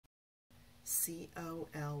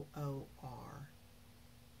C-O-L-O-R.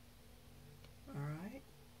 Alright,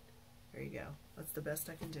 there you go. That's the best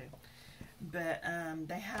I can do. But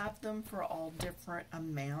they have them for all different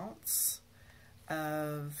amounts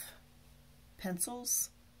of pencils,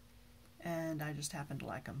 and I just happen to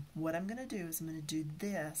like them. What I'm going to do is I'm going to do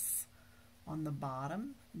this on the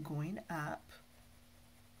bottom, going up,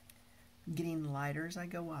 getting lighter as I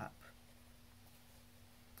go up.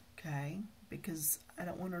 Okay, because I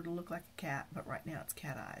don't want her to look like a cat, but right now it's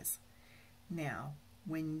cat eyes. Now,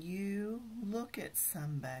 when you look at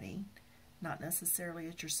somebody, not necessarily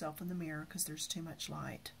at yourself in the mirror because there's too much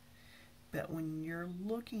light, but when you're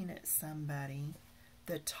looking at somebody,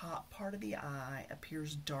 the top part of the eye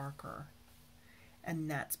appears darker,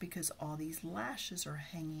 and that's because all these lashes are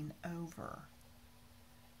hanging over.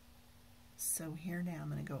 So here now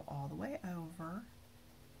I'm going to go all the way over,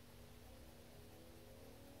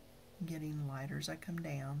 getting lighter as I come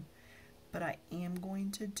down, but I am going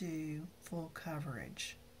to do full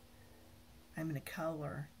coverage. I'm going to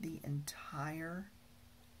color the entire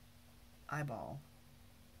eyeball.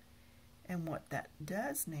 And what that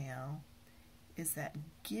does now is that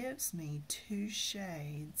gives me 2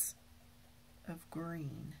 shades of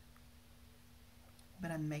green. But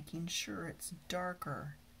I'm making sure it's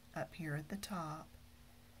darker up here at the top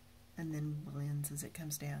and then blends as it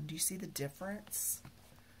comes down. Do you see the difference?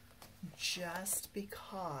 Just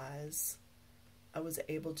because I was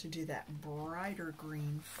able to do that brighter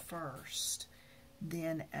green first,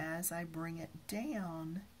 then as I bring it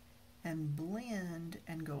down and blend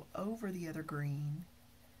and go over the other green,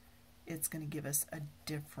 it's going to give us a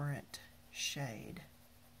different shade.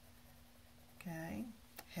 Okay,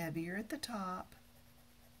 heavier at the top,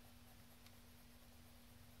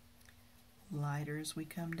 lighter as we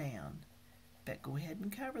come down. But go ahead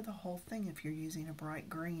and cover the whole thing if you're using a bright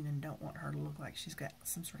green and don't want her to look like she's got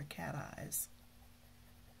some sort of cat eyes.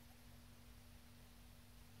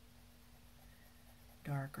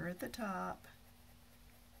 Darker at the top,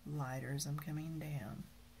 lighter as I'm coming down.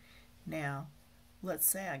 Now, let's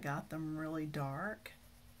say I got them really dark.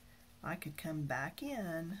 I could come back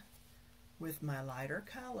in with my lighter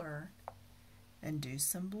color and do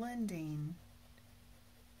some blending,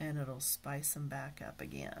 and it'll spice them back up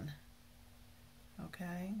again.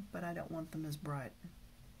 Okay, but I don't want them as bright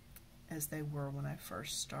as they were when I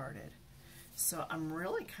first started. So I'm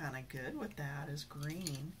really kind of good with that as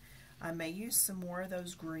green. I may use some more of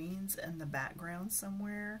those greens in the background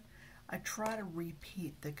somewhere. I try to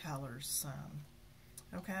repeat the colors some.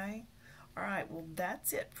 Okay? Alright, well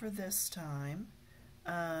that's it for this time.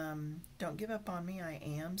 Don't give up on me. I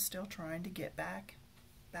am still trying to get back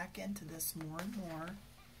into this more and more.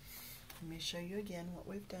 Let me show you again what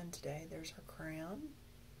we've done today. There's her crown,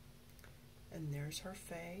 and there's her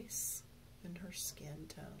face, and her skin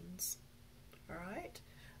tones. Alright?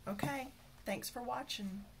 Okay, thanks for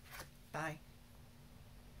watching. Bye.